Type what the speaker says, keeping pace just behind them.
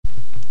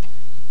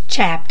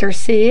Chapter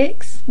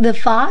 6. The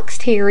Fox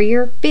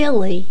Terrier,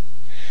 Billy.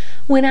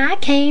 When I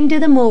came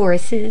to the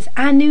Morrises,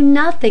 I knew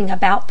nothing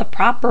about the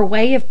proper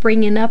way of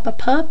bringing up a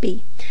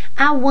puppy.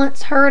 I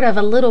once heard of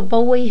a little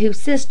boy whose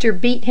sister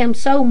beat him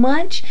so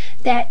much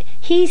that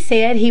he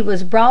said he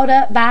was brought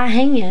up by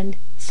hand.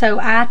 So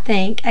I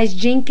think, as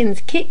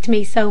Jenkins kicked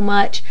me so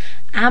much,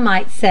 I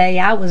might say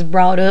I was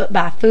brought up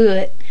by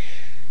foot.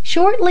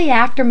 Shortly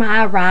after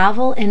my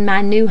arrival in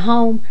my new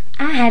home,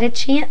 I had a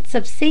chance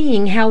of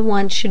seeing how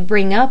one should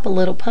bring up a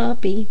little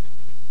puppy.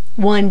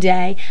 One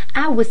day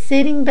I was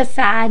sitting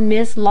beside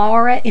Miss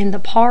Laura in the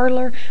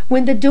parlor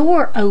when the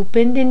door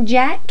opened and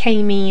Jack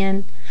came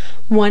in.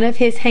 One of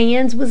his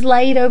hands was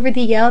laid over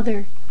the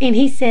other, and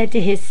he said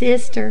to his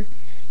sister,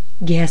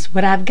 "Guess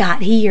what I've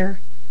got here?"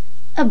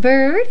 "A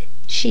bird?"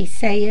 she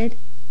said.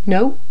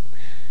 "No."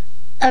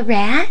 "A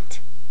rat?"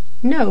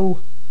 "No."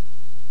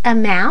 "A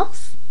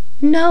mouse?"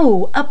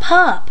 "No, a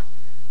pup."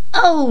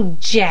 "Oh,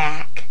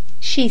 Jack,"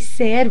 she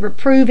said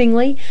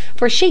reprovingly,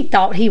 for she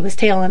thought he was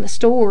telling a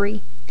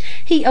story.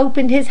 He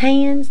opened his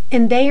hands,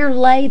 and there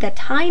lay the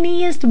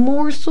tiniest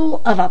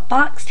morsel of a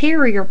fox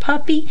terrier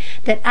puppy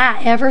that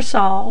I ever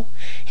saw.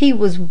 He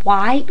was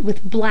white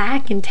with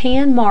black and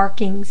tan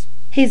markings.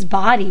 His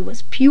body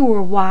was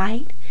pure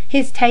white,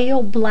 his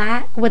tail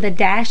black with a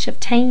dash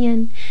of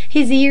tan,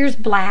 his ears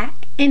black,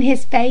 and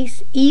his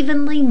face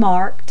evenly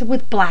marked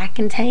with black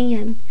and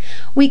tan.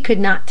 We could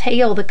not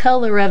tell the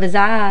color of his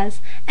eyes,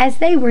 as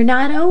they were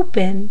not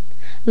open.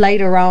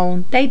 Later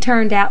on they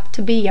turned out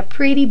to be a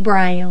pretty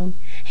brown.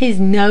 His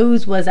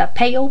nose was a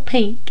pale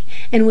pink,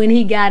 and when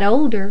he got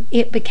older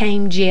it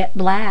became jet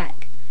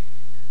black.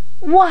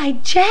 "Why,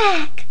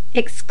 Jack,"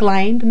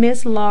 exclaimed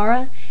Miss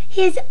Laura,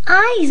 "his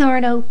eyes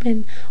aren't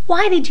open.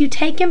 Why did you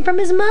take him from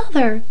his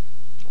mother?"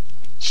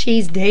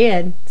 "She's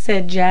dead,"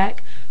 said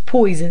Jack.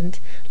 "Poisoned.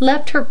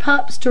 Left her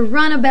pups to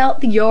run about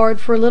the yard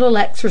for a little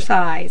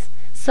exercise.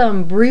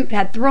 Some brute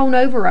had thrown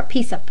over a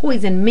piece of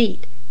poisoned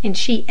meat, and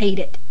she ate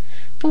it.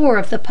 4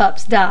 of the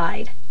pups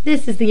died.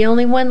 This is the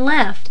only one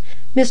left.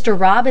 Mr.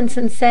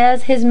 Robinson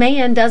says his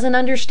man doesn't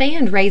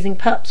understand raising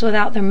pups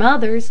without their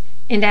mothers,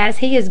 and as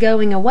he is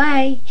going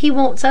away, he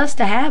wants us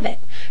to have it,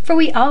 for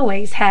we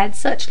always had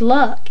such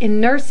luck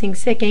in nursing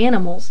sick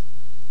animals."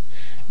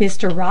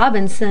 Mr.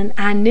 Robinson,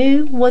 I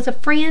knew, was a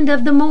friend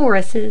of the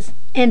Morrises,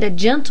 and a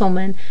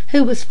gentleman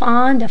who was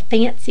fond of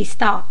fancy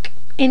stock,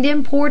 and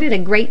imported a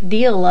great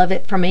deal of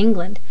it from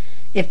England.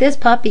 If this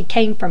puppy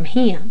came from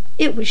him,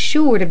 it was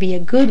sure to be a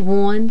good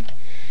one.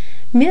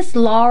 Miss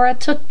Laura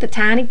took the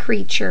tiny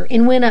creature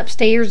and went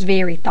upstairs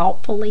very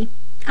thoughtfully.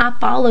 I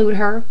followed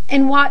her,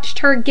 and watched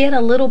her get a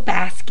little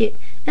basket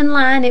and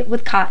line it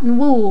with cotton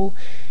wool.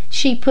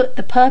 She put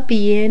the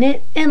puppy in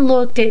it and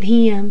looked at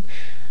him.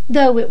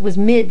 Though it was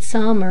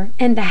midsummer,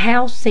 and the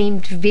house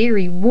seemed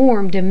very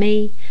warm to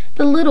me,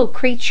 the little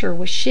creature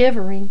was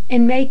shivering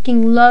and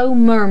making low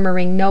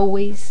murmuring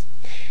noise.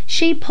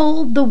 She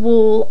pulled the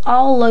wool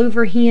all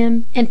over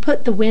him, and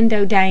put the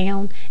window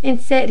down, and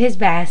set his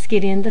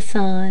basket in the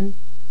sun.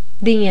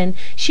 Then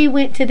she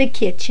went to the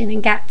kitchen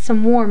and got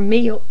some warm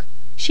milk.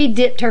 She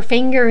dipped her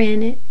finger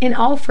in it and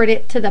offered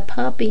it to the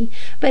puppy,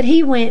 but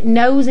he went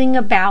nosing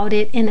about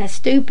it in a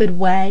stupid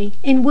way,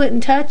 and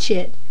wouldn't touch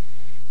it.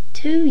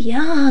 "Too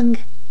young,"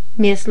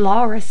 Miss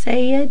Laura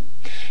said.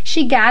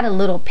 She got a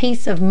little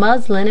piece of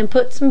muslin and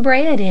put some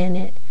bread in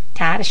it,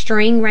 tied a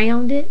string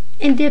round it,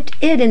 and dipped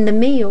it in the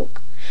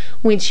milk.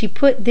 When she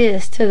put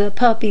this to the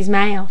puppy's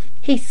mouth,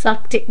 he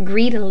sucked it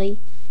greedily.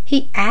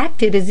 He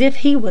acted as if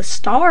he was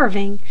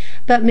starving,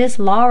 but Miss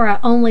Laura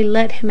only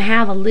let him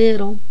have a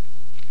little.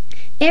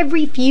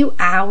 Every few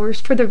hours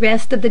for the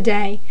rest of the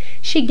day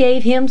she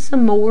gave him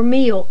some more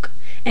milk,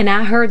 and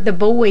I heard the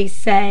boys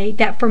say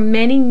that for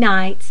many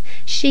nights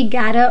she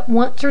got up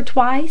once or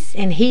twice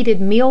and heated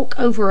milk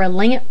over a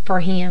lamp for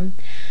him.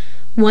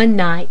 One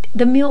night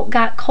the milk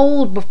got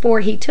cold before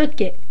he took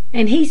it,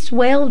 and he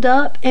swelled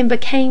up and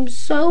became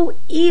so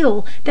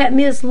ill that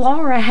Miss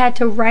Laura had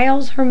to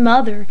rouse her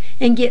mother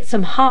and get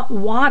some hot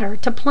water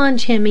to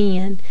plunge him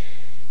in.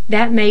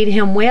 That made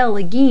him well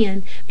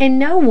again, and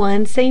no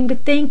one seemed to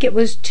think it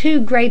was too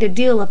great a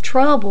deal of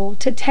trouble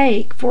to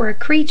take for a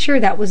creature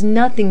that was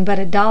nothing but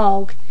a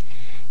dog.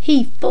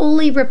 He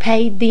fully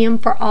repaid them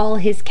for all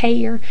his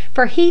care,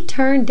 for he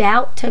turned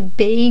out to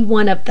be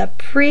one of the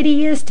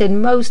prettiest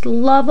and most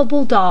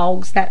lovable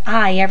dogs that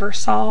I ever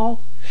saw.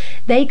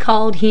 They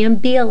called him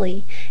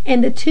Billy,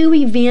 and the 2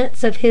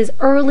 events of his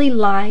early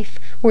life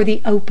were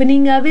the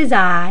opening of his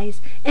eyes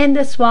and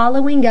the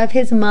swallowing of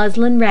his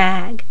muslin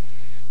rag.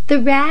 The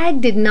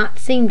rag did not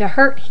seem to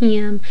hurt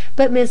him,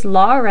 but Miss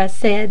Laura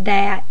said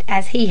that,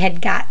 as he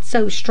had got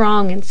so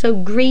strong and so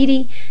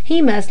greedy,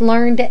 he must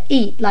learn to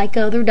eat like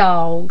other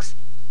dogs.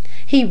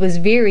 He was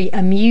very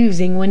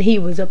amusing when he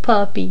was a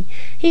puppy.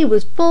 He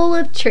was full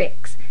of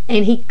tricks,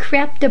 and he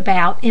crept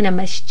about in a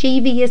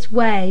mischievous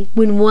way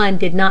when one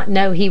did not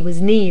know he was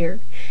near.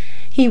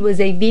 He was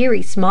a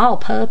very small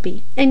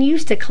puppy, and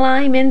used to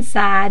climb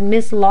inside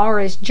Miss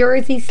Laura's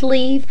jersey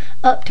sleeve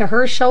up to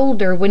her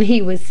shoulder when he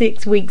was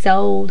 6 weeks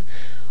old.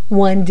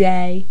 One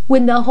day,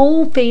 when the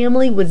whole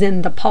family was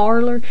in the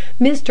parlor,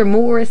 Mr.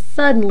 Morris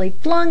suddenly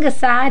flung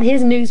aside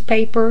his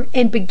newspaper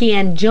and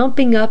began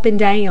jumping up and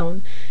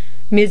down.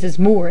 Mrs.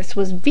 Morris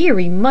was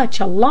very much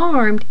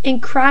alarmed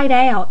and cried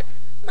out,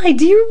 "My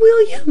dear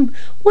William,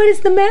 what is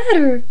the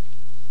matter?"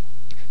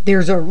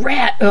 "There's a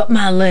rat up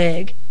my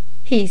leg,"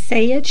 he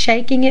said,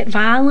 shaking it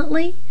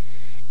violently.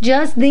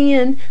 Just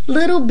then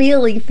little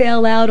Billy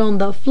fell out on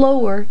the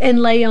floor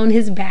and lay on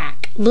his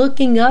back,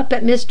 looking up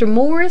at Mr.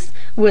 Morris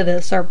with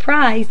a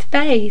surprised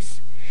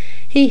face.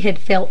 He had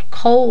felt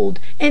cold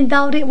and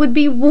thought it would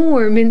be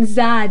warm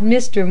inside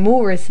Mr.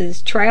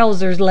 Morris's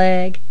trousers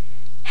leg.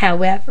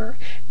 However,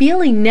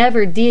 Billy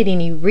never did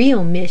any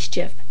real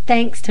mischief,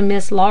 thanks to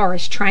Miss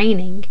Laura's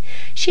training.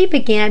 She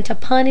began to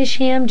punish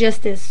him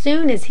just as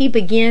soon as he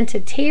began to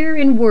tear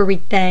and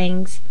worry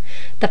things.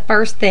 The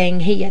first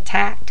thing he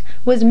attacked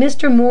was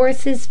Mr.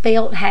 Morris's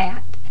felt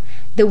hat.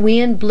 The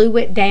wind blew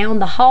it down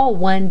the hall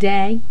one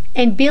day,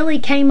 and Billy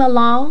came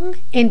along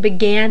and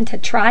began to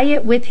try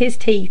it with his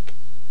teeth.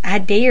 I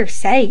dare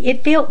say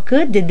it felt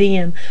good to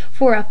them,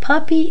 for a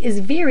puppy is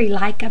very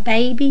like a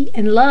baby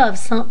and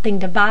loves something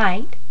to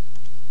bite.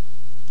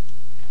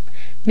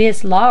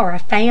 Miss Laura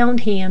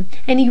found him,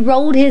 and he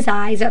rolled his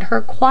eyes at her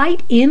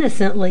quite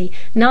innocently,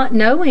 not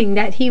knowing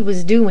that he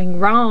was doing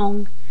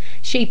wrong.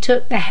 She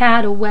took the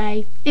hat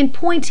away, and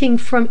pointing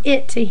from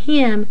it to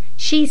him,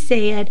 she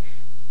said,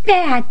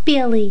 "Bad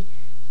Billy."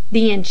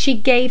 Then she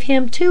gave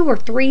him 2 or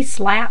 3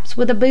 slaps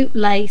with a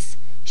bootlace.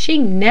 She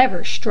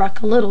never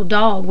struck a little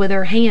dog with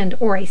her hand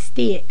or a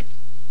stick.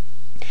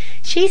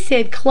 She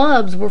said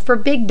clubs were for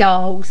big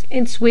dogs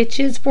and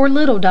switches for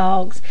little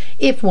dogs,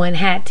 if one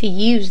had to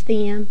use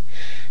them.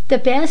 The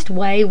best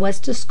way was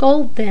to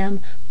scold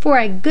them, for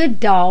a good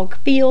dog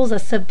feels a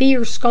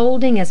severe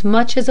scolding as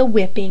much as a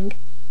whipping.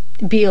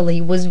 Billy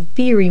was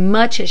very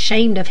much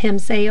ashamed of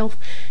himself.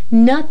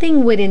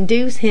 Nothing would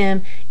induce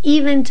him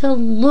even to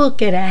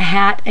look at a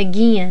hat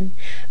again,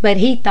 but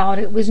he thought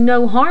it was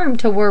no harm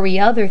to worry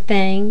other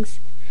things.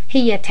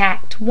 He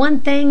attacked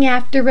one thing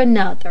after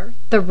another,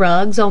 the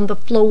rugs on the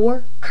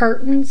floor,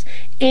 curtains,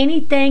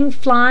 anything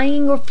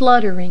flying or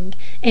fluttering,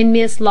 and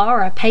Miss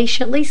Laura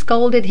patiently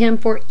scolded him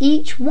for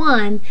each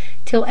one,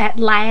 till at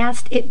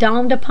last it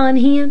dawned upon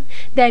him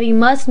that he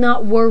must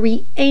not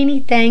worry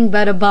anything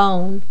but a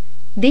bone.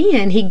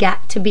 Then he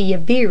got to be a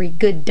very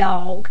good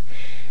dog.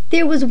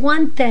 There was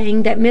one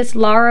thing that Miss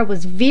Laura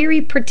was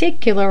very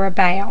particular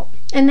about,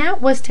 and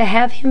that was to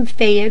have him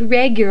fed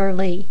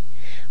regularly.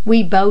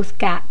 We both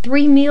got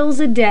 3 meals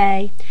a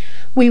day.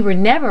 We were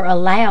never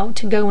allowed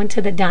to go into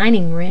the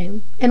dining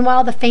room, and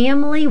while the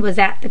family was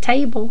at the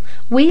table,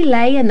 we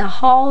lay in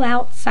the hall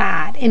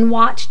outside and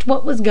watched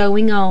what was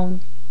going on.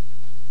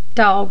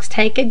 Dogs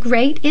take a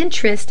great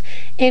interest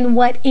in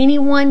what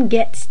anyone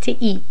gets to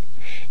eat.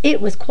 It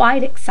was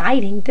quite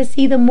exciting to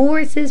see the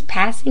Morrises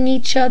passing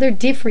each other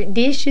different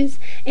dishes,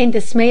 and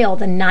to smell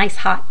the nice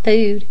hot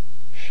food.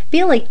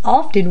 Billy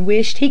often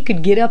wished he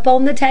could get up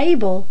on the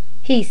table.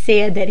 He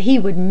said that he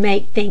would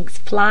make things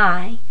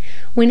fly.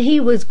 When he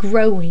was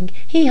growing,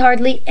 he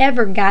hardly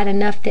ever got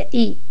enough to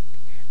eat.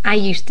 I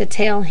used to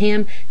tell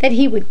him that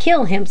he would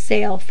kill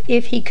himself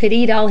if he could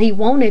eat all he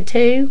wanted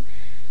to.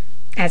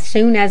 As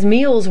soon as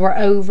meals were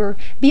over,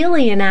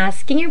 Billy and I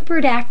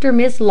scampered after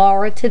Miss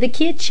Laura to the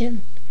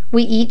kitchen.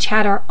 We each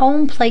had our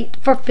own plate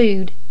for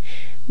food.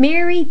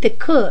 Mary, the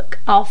cook,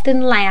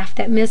 often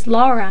laughed at Miss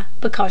Laura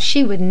because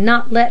she would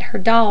not let her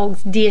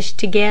dogs dish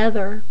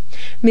together.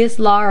 Miss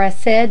Laura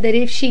said that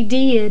if she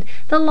did,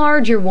 the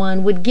larger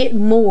one would get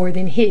more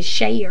than his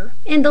share,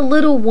 and the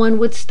little one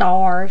would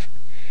starve.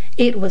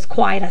 It was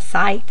quite a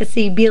sight to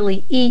see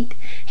Billy eat.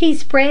 He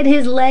spread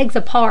his legs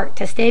apart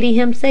to steady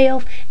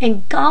himself,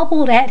 and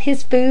gobbled at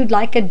his food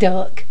like a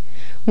duck.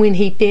 When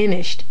he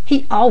finished,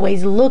 he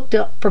always looked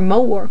up for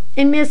more,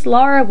 and Miss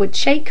Laura would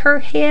shake her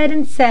head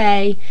and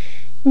say,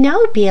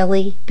 "No,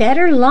 Billy,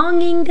 better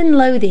longing than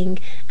loathing.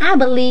 I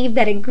believe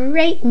that a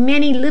great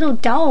many little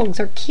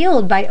dogs are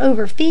killed by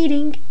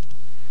overfeeding."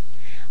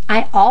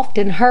 I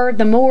often heard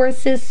the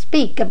Morrises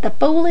speak of the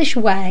foolish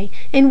way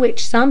in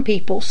which some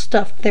people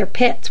stuffed their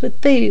pets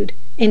with food,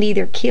 and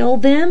either kill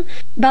them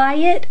by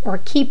it or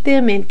keep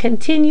them in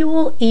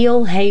continual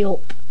ill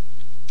health.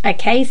 A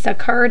case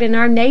occurred in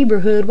our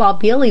neighborhood while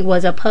Billy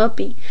was a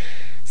puppy.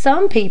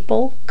 Some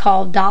people,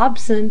 called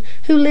Dobson,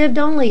 who lived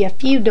only a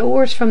few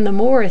doors from the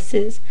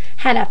Morrises,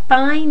 had a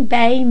fine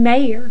bay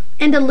mare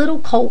and a little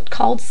colt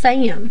called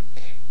Sam.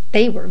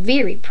 They were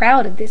very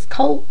proud of this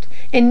colt,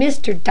 and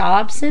Mr.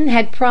 Dobson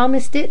had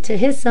promised it to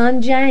his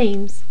son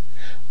James.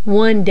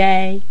 One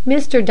day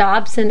Mr.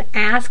 Dobson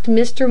asked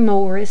Mr.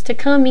 Morris to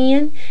come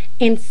in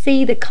and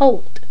see the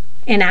colt,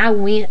 and I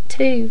went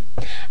too.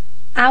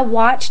 I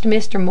watched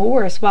Mr.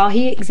 Morris while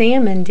he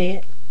examined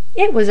it.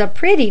 It was a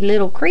pretty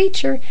little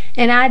creature,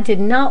 and I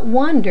did not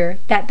wonder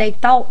that they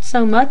thought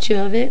so much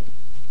of it.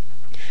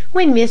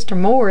 When Mr.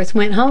 Morris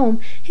went home,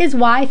 his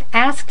wife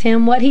asked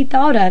him what he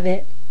thought of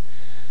it.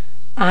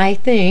 "I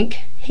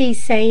think," he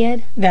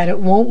said, "that it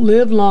won't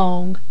live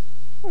long."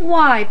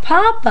 "Why,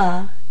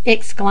 papa,"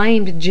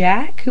 exclaimed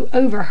Jack, who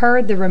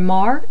overheard the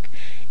remark.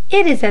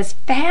 "It is as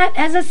fat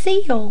as a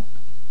seal."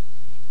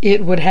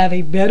 "It would have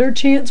a better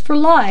chance for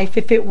life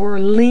if it were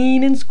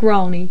lean and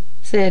scrawny,"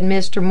 said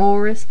Mr.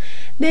 Morris.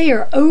 "They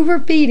are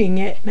overfeeding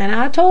it, and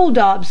I told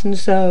Dobson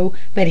so,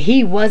 but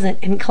he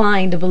wasn't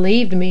inclined to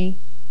believe me."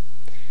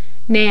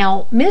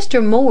 Now,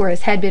 Mr.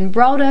 Morris had been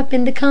brought up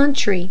in the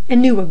country,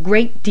 and knew a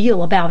great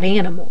deal about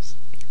animals,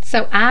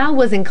 so I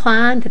was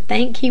inclined to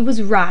think he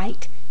was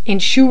right,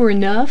 and sure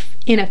enough,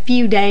 in a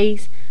few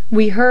days,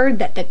 we heard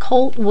that the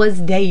colt was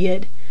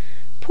dead.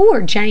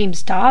 Poor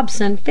James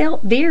Dobson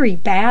felt very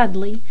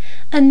badly.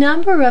 A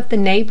number of the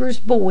neighbors'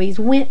 boys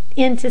went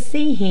in to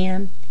see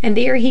him, and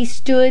there he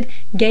stood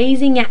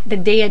gazing at the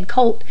dead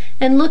colt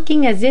and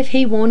looking as if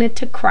he wanted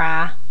to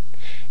cry.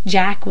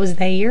 Jack was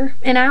there,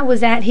 and I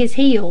was at his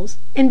heels,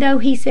 and though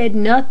he said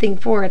nothing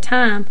for a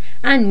time,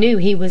 I knew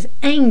he was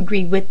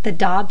angry with the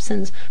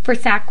Dobsons for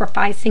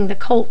sacrificing the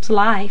colt's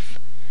life.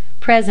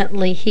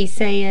 Presently he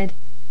said,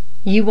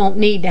 "You won't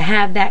need to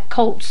have that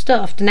colt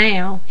stuffed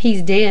now.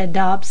 He's dead,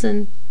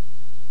 Dobson."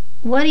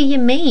 "What do you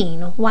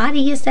mean? Why do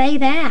you say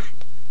that?"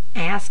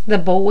 asked the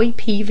boy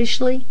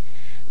peevishly.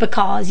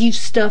 "Because you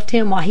stuffed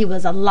him while he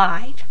was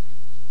alive,"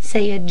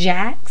 said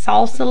Jack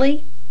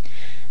saucily.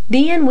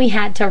 Then we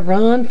had to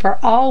run for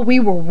all we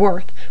were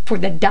worth, for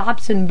the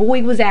Dobson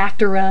boy was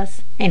after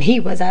us, and he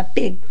was a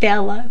big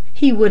fellow.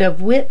 He would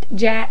have whipped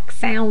Jack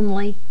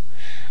soundly.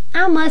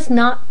 I must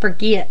not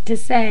forget to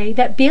say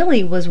that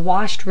Billy was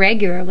washed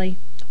regularly,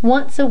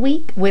 once a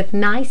week with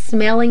nice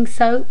smelling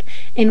soap,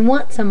 and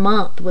once a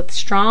month with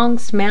strong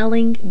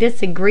smelling,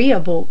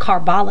 disagreeable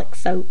carbolic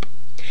soap.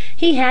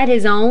 He had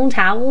his own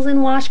towels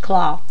and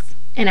washcloths,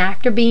 and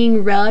after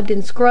being rubbed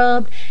and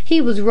scrubbed,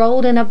 he was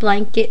rolled in a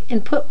blanket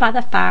and put by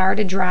the fire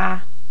to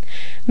dry.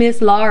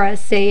 Miss Laura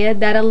said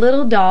that a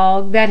little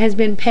dog that has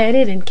been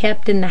petted and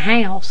kept in the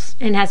house,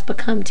 and has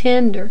become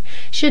tender,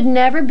 should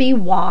never be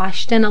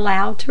washed and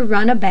allowed to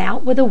run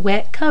about with a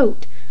wet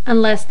coat,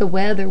 unless the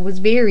weather was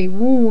very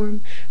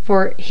warm,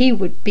 for he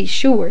would be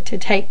sure to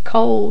take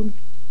cold.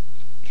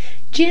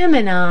 Jim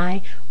and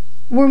I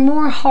were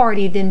more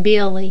hardy than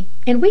Billy,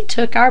 and we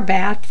took our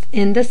baths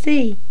in the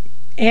sea.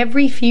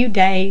 Every few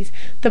days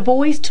the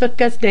boys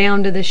took us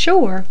down to the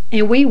shore,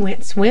 and we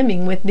went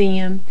swimming with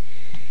them.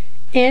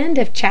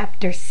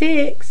 Chapter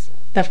 6.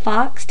 The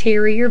Fox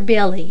Terrier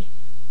Billy.